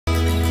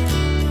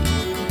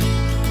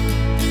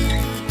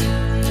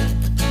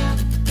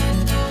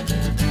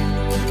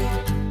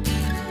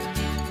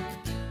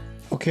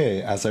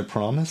Okay, as I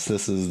promised,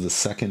 this is the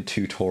second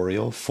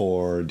tutorial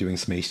for doing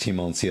some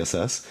HTML and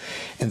CSS.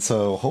 And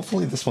so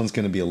hopefully this one's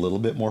going to be a little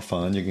bit more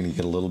fun. You're going to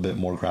get a little bit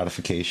more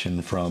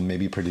gratification from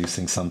maybe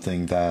producing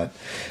something that,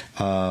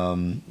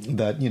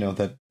 that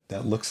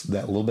looks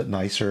that little bit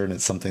nicer, and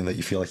it's something that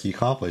you feel like you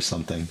accomplished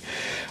something.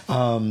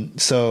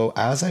 So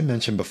as I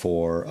mentioned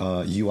before,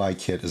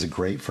 UIKit is a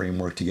great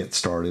framework to get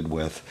started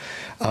with.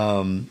 As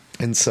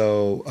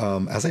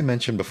I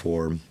mentioned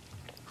before,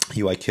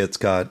 UIKit's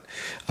got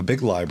a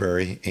big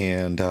library,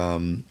 and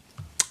I'm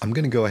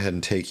going to go ahead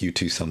and take you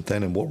to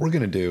something. And what we're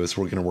going to do is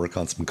we're going to work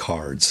on some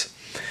cards.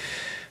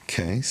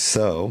 Okay,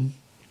 so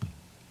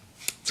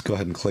let's go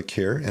ahead and click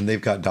here, and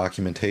they've got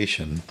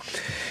documentation.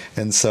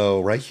 And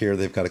so right here,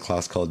 they've got a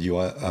class called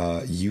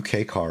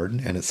UK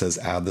card, and it says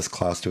add this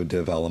class to a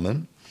div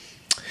element.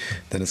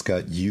 Then it's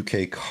got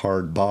UK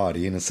card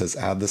body, and it says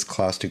add this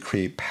class to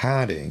create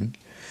padding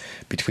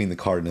between the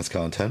card and its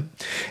content.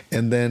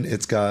 And then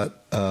it's got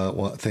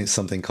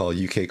something called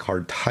UK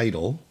card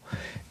title,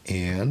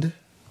 and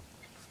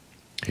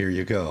here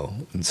you go.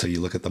 And so you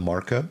look at the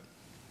markup,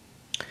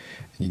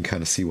 and you can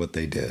kind of see what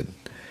they did.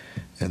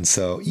 And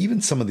so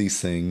even some of these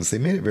things, they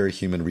made it very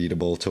human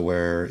readable to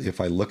where if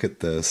I look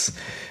at this,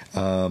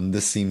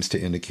 this seems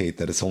to indicate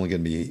that it's only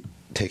going to be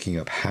taking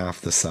up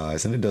half the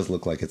size, and it does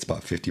look like it's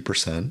about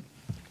 50%.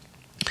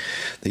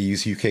 They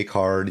use UK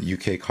card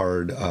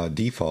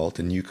default,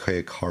 and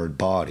UK card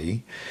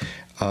body.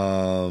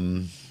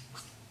 I'm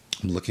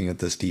looking at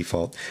this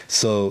default.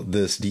 So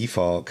this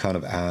default kind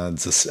of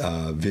adds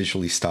a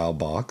visually styled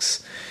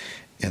box.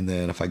 And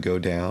then if I go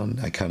down,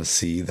 I kind of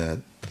see that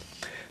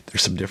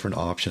there's some different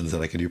options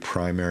that I can do: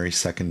 primary,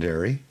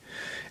 secondary.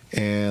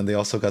 And they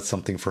also got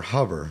something for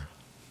hover.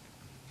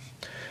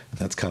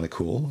 That's kind of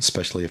cool,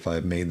 especially if I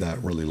made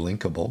that really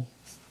linkable.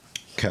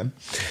 Okay,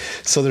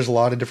 so there's a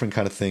lot of different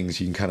kind of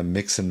things you can kind of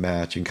mix and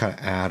match. You can kind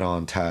of add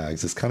on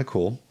tags. It's kind of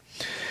cool.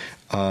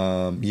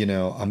 I'm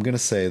going to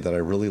say that I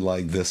really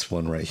like this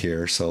one right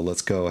here. So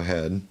let's go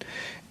ahead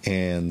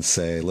and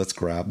say, let's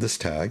grab this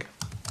tag.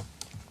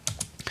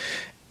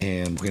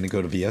 And we're going to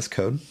go to VS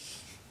Code.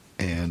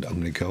 And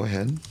I'm going to go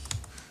ahead.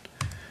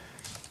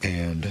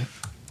 And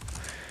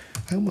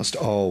I almost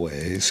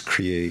always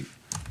create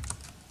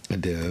a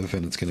div,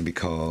 and it's going to be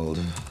called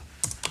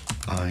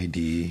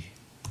ID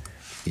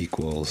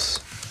equals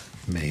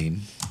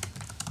main.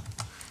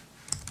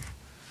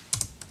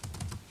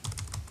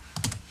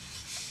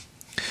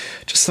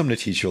 Just something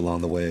to teach you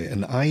along the way.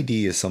 An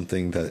ID is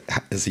something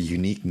that is a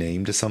unique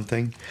name to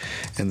something.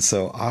 And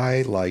so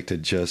I like to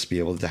just be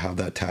able to have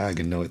that tag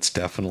and know it's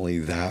definitely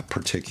that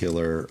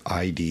particular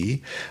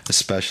ID,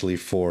 especially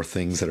for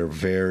things that are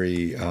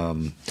very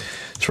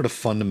sort of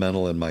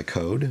fundamental in my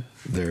code.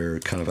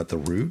 They're kind of at the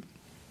root.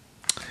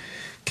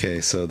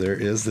 Okay, so there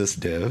is this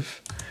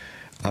div.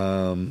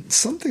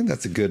 Something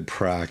that's a good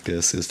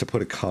practice is to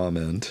put a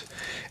comment,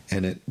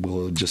 and it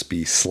will just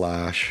be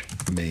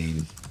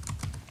 /main/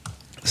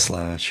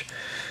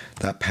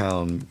 that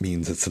pound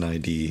means it's an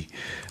ID.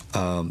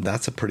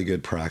 That's a pretty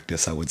good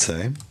practice, I would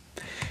say.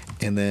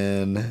 And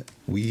then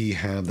we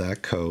have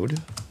that code.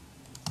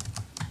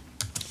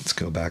 Let's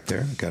go back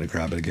there. Got to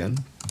grab it again.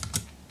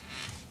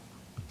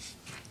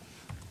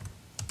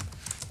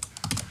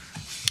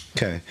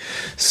 Okay,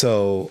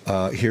 so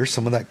here's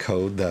some of that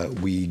code that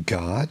we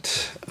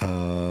got.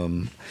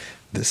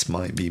 This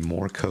might be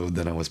more code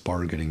than I was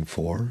bargaining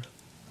for.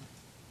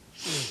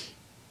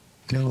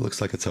 No, it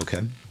looks like it's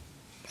okay.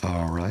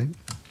 All right.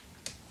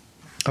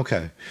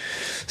 Okay,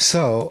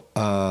 so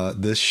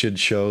this should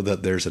show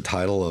that there's a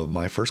title of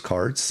my first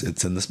cards.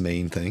 It's in this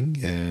main thing,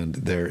 and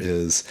there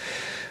is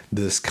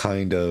this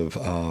kind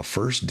of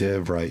first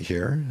div right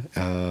here.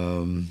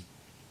 And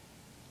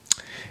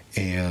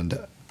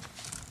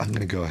I'm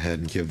going to go ahead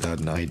and give that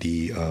an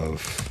ID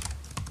of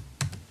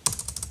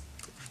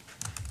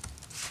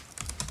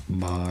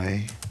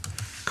my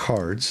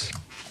cards.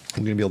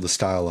 I'm going to be able to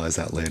stylize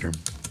that later.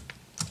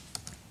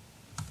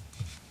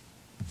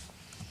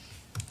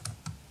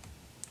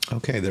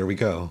 Okay, there we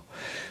go.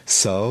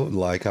 So,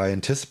 like I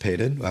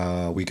anticipated,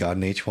 we got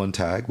an H1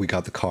 tag, we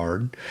got the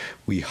card,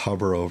 we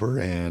hover over,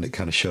 and it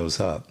kind of shows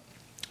up.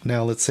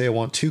 Now, let's say I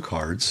want 2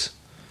 cards.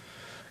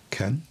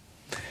 Okay,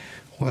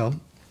 well,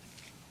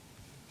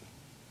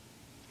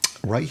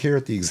 right here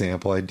at the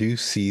example, I do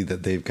see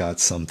that they've got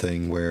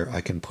something where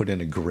I can put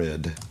in a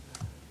grid.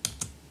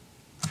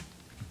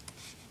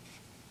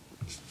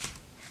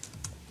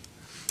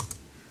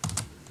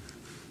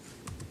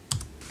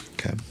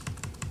 Okay.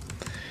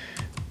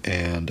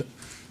 And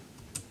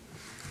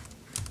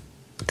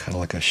kind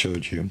of like I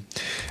showed you,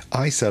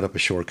 I set up a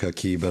shortcut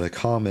key, but a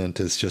comment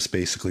is just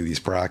basically these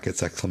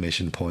brackets,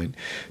 exclamation point,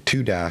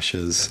 2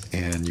 dashes,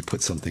 and you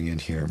put something in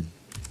here.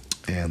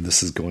 And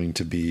this is going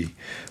to be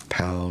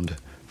pound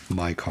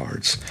my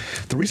cards.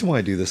 The reason why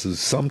I do this is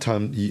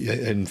sometimes,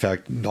 in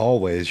fact,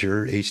 always,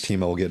 your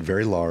HTML will get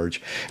very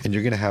large, and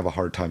you're going to have a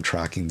hard time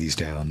tracking these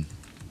down.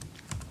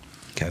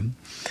 Okay,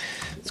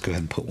 let's go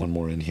ahead and put one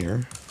more in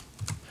here.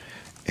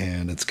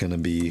 And it's going to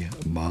be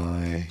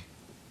my,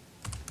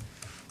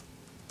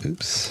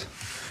 oops,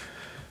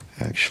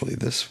 Actually,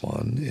 this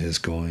one is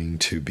going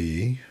to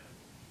be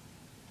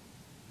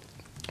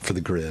for the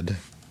grid.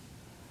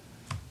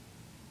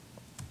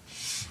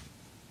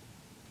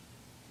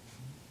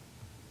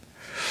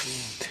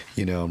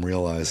 You know, I'm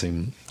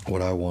realizing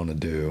what I want to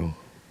do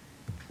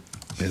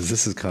is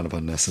this is kind of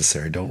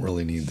unnecessary. Don't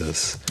really need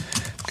this.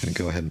 I'm going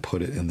to go ahead and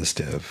put it in this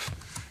div.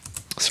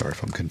 Sorry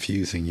if I'm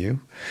confusing you.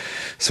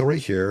 So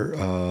right here,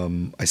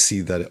 I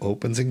see that it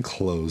opens and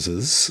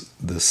closes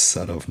this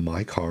set of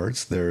my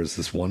cards. There's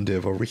this one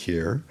div over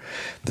here.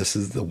 This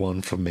is the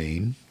one from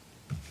main.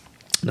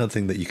 Another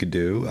thing that you could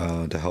do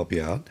to help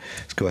you out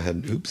is go ahead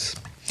and, oops,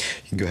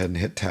 you can go ahead and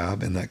hit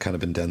tab and that kind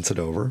of indents it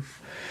over.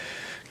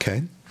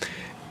 Okay.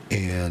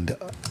 And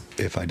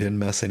if I didn't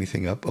mess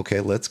anything up, okay,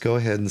 let's go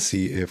ahead and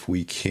see if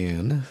we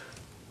can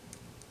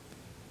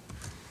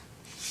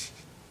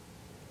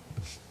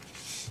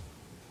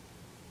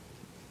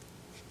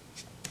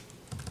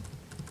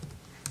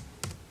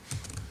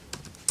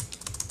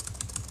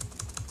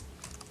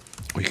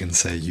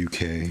say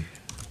UK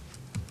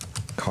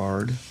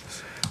card.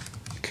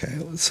 Okay,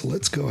 so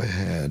let's go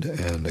ahead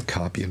and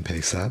copy and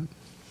paste that.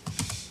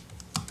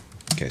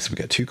 Okay, so we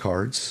got two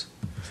cards,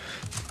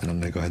 and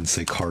I'm going to go ahead and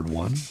say card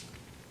 1.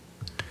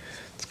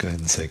 Let's go ahead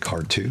and say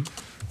card 2.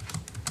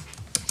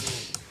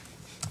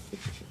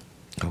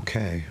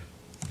 Okay,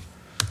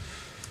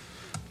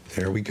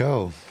 there we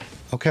go.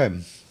 Okay,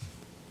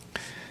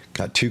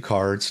 got two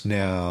cards.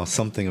 Now,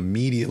 something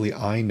immediately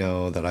I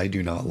know that I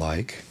do not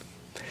like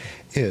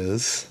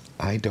is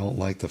I don't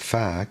like the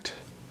fact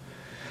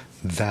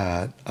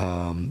that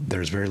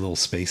there's very little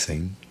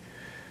spacing.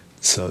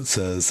 So it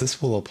says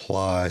this will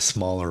apply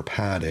smaller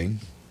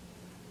padding.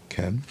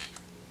 Okay.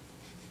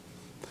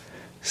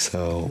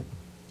 So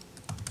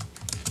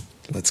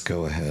let's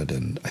go ahead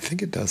and I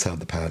think it does have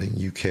the padding.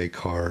 UK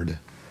card.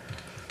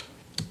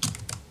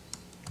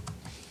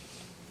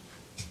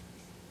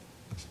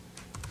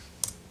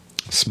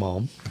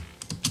 Small.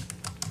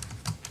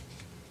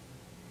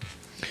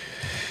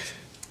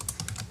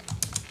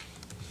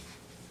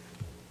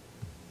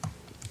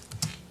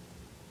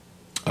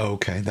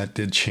 Okay, that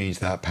did change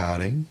that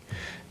padding.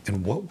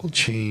 And what will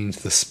change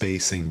the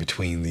spacing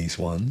between these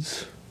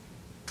ones?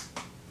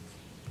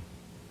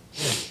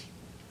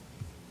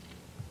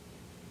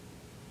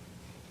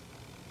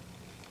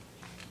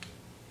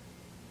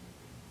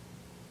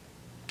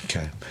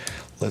 Okay,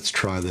 let's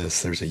try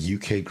this. There's a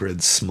UK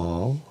grid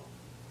small.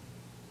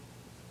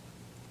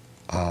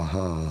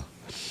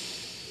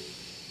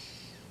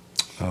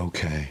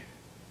 Okay.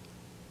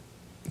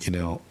 You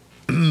know,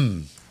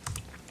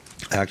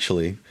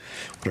 actually,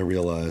 what I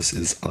realize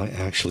is I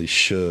actually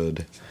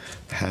should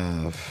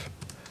have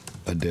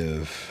a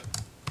div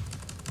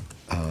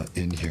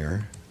in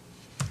here,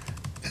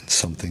 and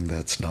something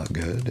that's not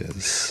good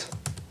is,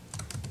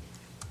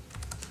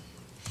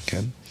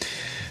 okay,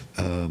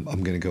 I'm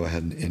going to go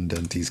ahead and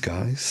indent these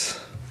guys,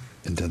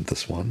 indent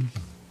this one,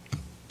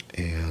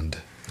 and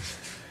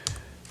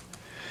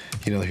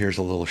you know, here's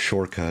a little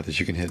shortcut is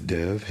you can hit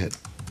div, hit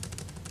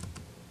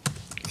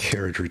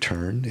carriage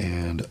return,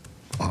 and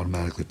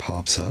automatically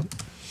pops up.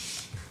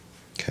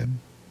 Okay.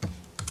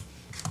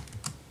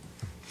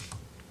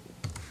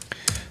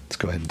 Let's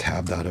go ahead and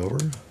tab that over.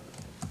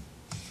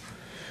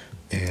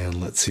 And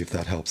let's see if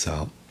that helps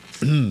out.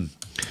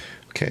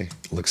 Okay,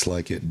 looks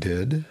like it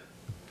did.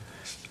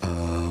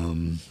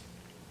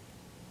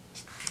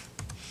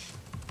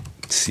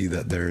 See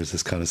that there's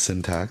this kind of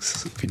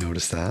syntax, if you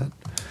notice that.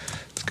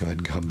 Let's go ahead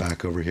and come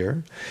back over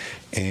here.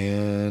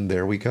 And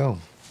there we go.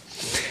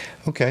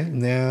 Okay,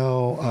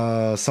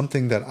 now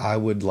something that I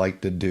would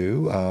like to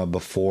do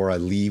before I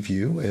leave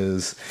you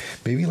is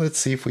maybe let's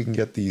see if we can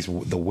get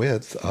the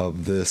width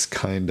of this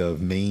kind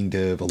of main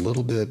div a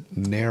little bit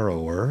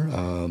narrower.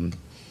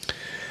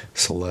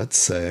 So let's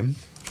say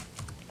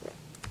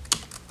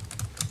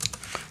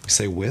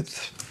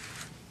width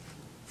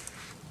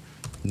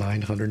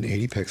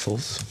 980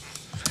 pixels.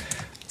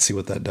 Let's see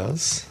what that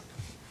does.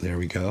 There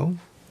we go.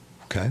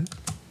 Okay,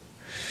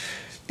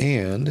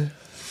 and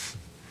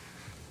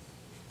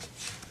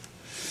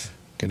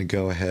going to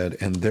go ahead,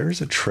 and there's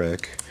a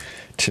trick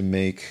to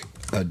make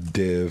a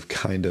div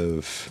kind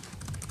of,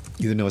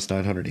 even though it's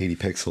 980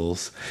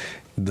 pixels,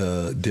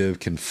 the div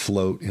can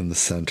float in the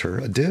center.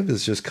 A div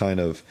is just kind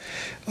of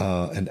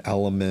an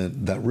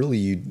element that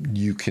really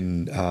you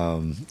can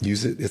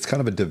use it. It's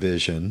kind of a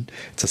division.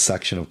 It's a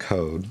section of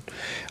code.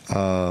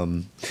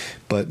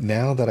 But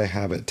now that I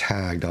have it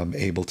tagged, I'm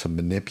able to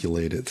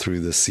manipulate it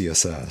through the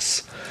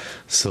CSS.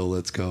 So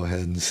let's go ahead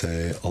and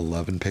say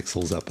 11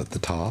 pixels up at the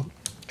top.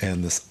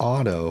 And this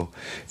auto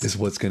is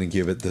what's going to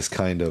give it this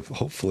kind of,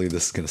 hopefully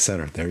this is going to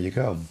center. There you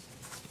go.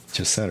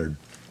 Just centered.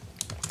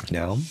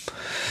 Now,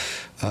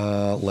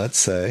 let's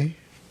say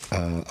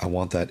I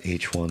want that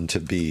H1 to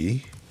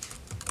be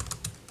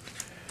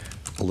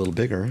a little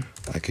bigger.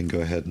 I can go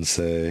ahead and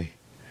say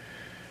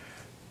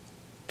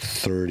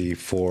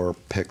 34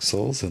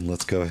 pixels. And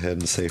let's go ahead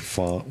and say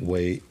font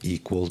weight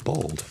equals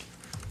bold.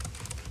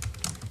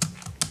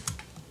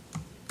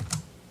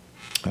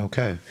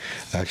 Okay,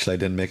 actually I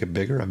didn't make it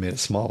bigger, I made it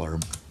smaller.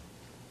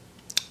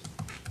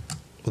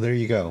 Well, there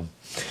you go.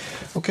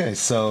 Okay,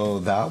 so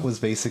that was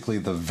basically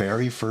the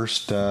very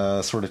first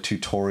sort of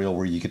tutorial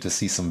where you get to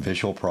see some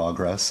visual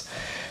progress.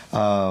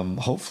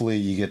 Hopefully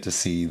you get to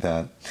see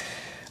that,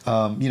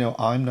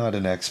 I'm not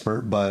an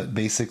expert, but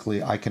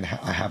basically I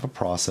have a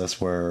process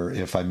where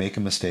if I make a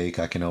mistake,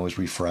 I can always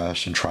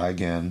refresh and try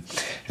again.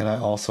 And I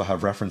also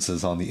have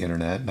references on the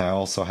internet, and I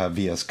also have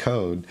VS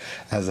Code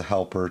as a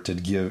helper to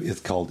give, it's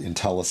called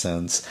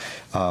IntelliSense.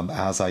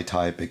 As I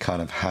type, it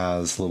kind of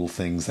has little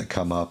things that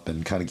come up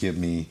and kind of give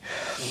me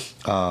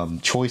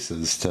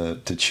choices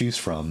to choose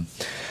from.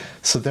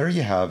 So there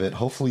you have it.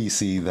 Hopefully you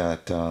see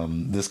that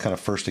this kind of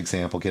first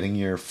example, getting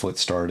your foot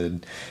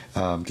started,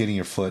 getting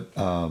your foot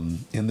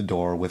in the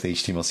door with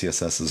HTML,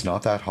 CSS is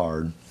not that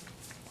hard.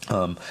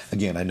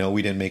 Again, I know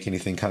we didn't make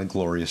anything kind of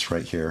glorious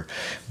right here,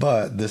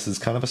 but this is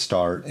kind of a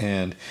start.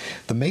 And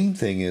the main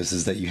thing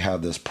is that you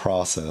have this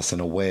process in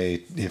a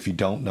way. If you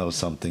don't know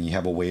something, you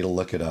have a way to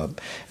look it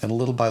up, and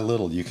little by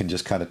little, you can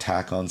just kind of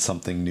tack on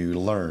something new to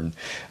learn.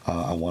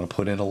 I want to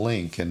put in a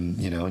link, and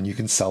you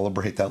can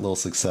celebrate that little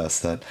success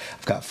that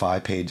I've got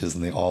 5 pages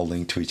and they all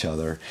link to each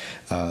other.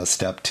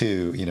 Step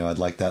 2, I'd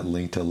like that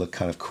link to look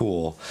kind of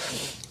cool.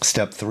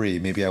 Step 3,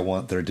 maybe I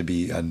want there to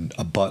be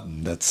a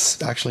button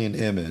that's actually an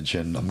image,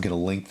 and I'm going to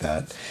link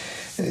that.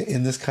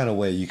 In this kind of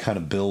way, you kind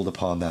of build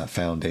upon that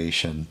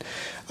foundation.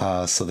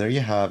 So there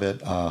you have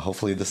it.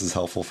 Hopefully this is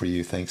helpful for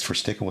you. Thanks for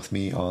sticking with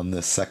me on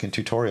this second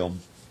tutorial.